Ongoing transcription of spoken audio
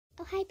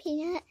Oh, hi,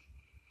 Peanut.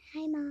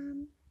 Hi,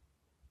 Mom.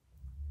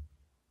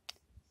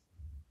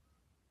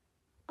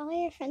 All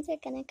your friends are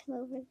gonna come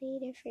over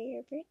later for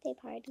your birthday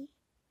party.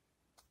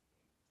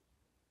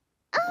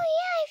 Oh,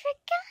 yeah, I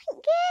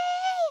forgot!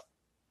 Yay!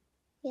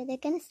 Yeah, they're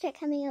gonna start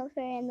coming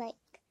over in like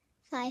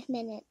 5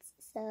 minutes,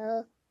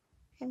 so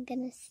I'm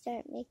gonna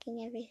start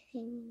making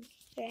everything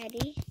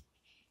ready.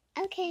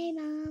 Okay,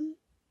 Mom.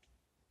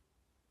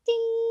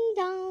 Ding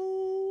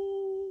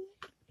dong!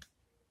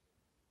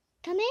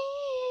 Come in!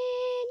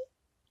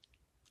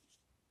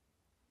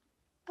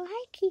 Oh,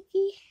 hi,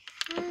 Kiki.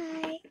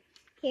 Hi.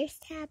 Here's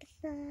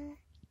Tabitha.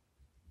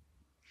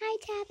 Hi,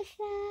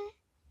 Tabitha.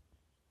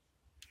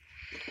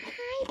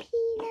 Hi,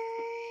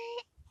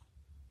 Peanut.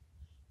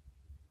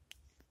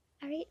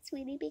 Alright,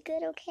 sweetie, be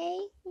good, okay?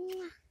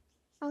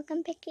 I'll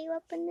come pick you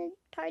up when the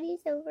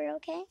party's over,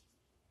 okay?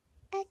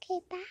 Okay,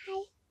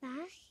 bye.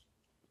 Bye.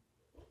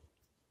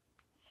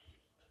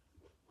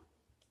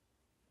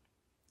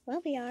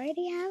 Well, we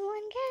already have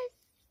one guest.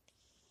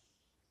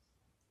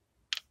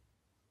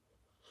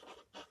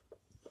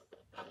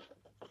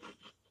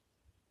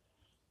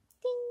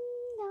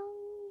 Ding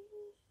dong.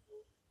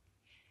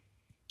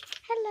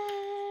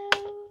 Hello.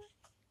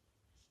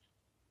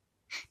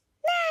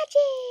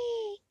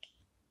 Magic!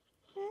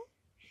 Huh?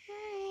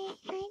 Hi,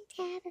 I'm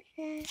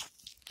Tabitha.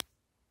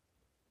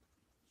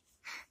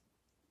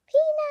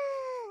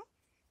 Peanut!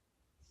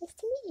 Nice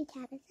to meet you,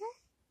 Tabitha.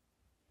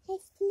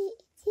 Nice to meet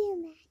you too,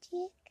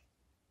 Magic.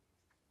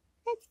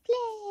 Let's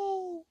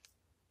play!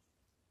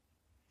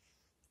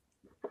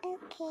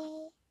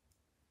 Okay.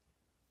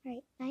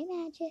 Alright, bye,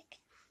 Magic.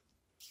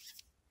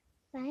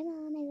 Bye,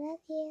 Mom, I love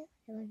you.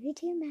 I love you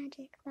too,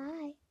 Magic.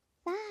 Bye.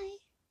 Bye.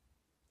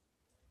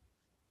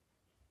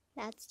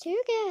 That's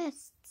 2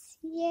 guests.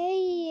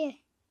 Yay!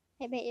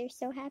 I bet you're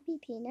so happy,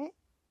 Peanut.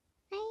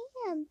 I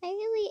am. I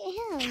really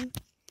am.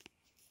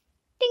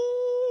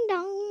 Ding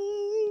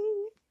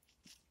dong.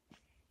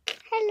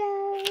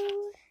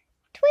 Hello.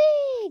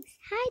 Twigs.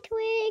 Hi,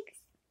 Twigs.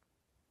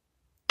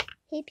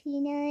 Hey,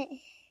 Peanut.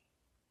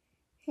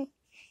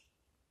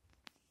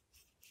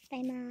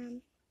 Bye,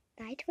 Mom.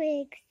 Bye,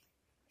 Twigs.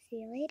 See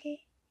you later.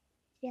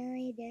 See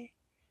you later.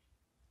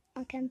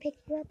 I'll come pick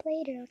you up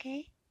later,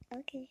 okay?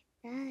 Okay.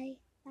 Bye.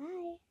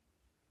 Bye.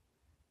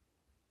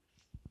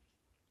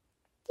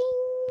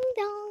 Ding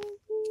dong.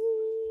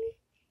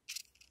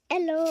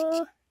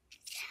 Hello.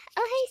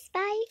 Oh, hey,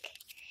 Spike.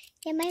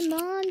 Yeah, my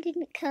mom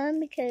didn't come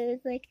because,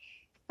 like,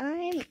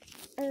 I'm,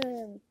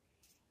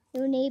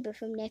 your neighbor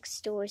from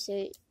next door,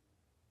 so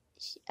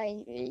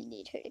I really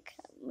need her to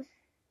come.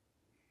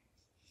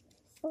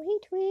 Oh, hey,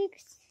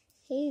 Twigs.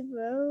 Hey,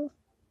 bro.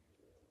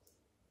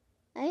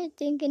 I didn't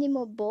think any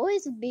more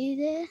boys would be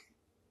there.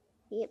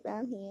 Yep,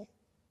 I'm here.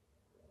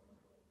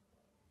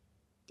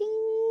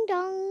 Ding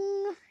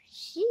dong.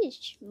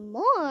 Sheesh,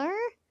 more?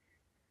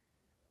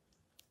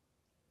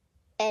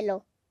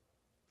 Hello.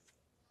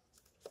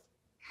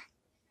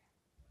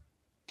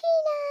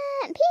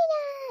 Peanut!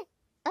 Peanut!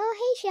 Oh,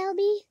 hey,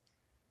 Shelby.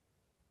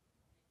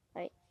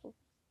 Alright.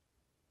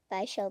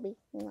 Bye, Shelby.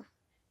 Mwah.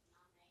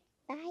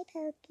 Bye,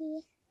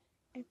 Pokey.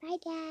 Or bye,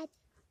 Dad.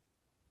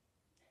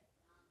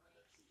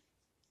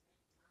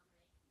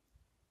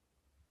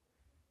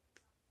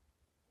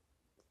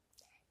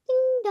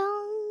 Ding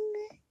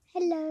dong.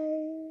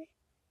 Hello.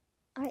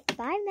 Alright,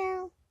 bye,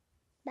 Mel.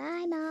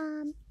 Bye,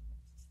 Mom.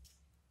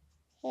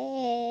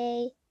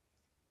 Hey.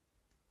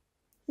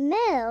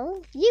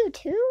 Mel, you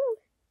too?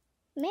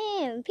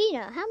 Man,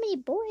 Peanut, how many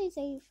boys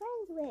are you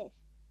friends with?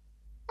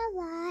 A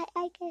lot,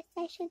 I guess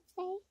I should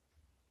say.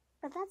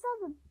 But that's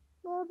all the...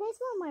 Well, there's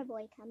one more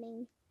boy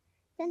coming.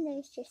 Then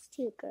there's just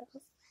 2 girls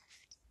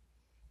left.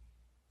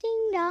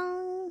 Ding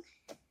dong.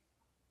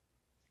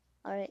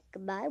 Alright,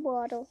 goodbye,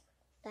 Waddle.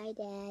 Bye,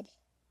 Dad.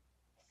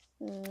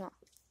 Mwah.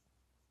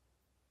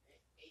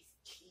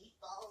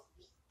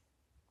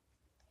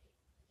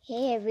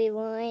 Hey,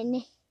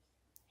 everyone.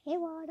 Hey,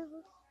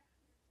 Waddle.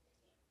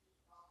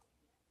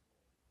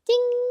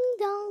 Ding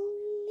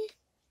dong.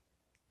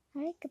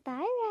 Alright,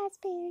 goodbye,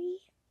 Raspberry.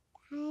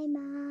 Bye,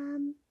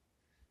 Mom.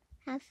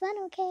 Have fun,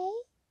 okay?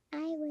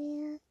 I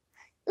will.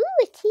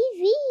 Ooh, a TV.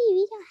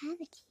 We don't have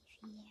a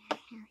TV in our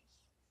house.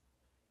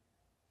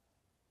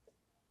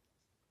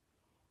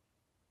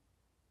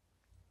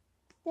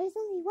 There's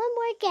only one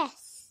more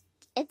guest.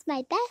 It's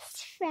my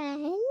best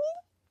friend.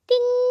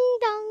 Ding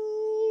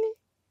dong.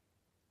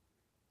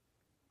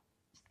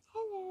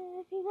 Hello,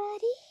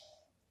 everybody.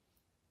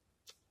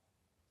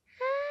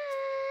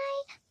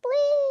 Hi,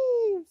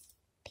 Blues.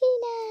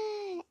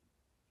 Peanut.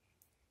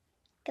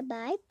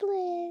 Goodbye,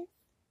 Blues.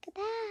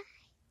 Goodbye.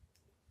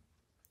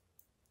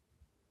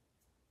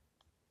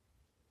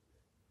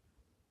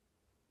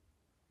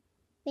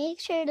 Make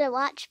sure to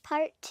watch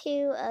part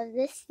 2 of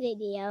this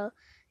video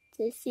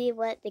to see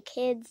what the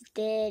kids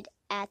did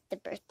at the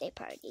birthday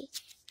party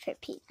for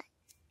Peanut.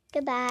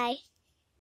 Goodbye.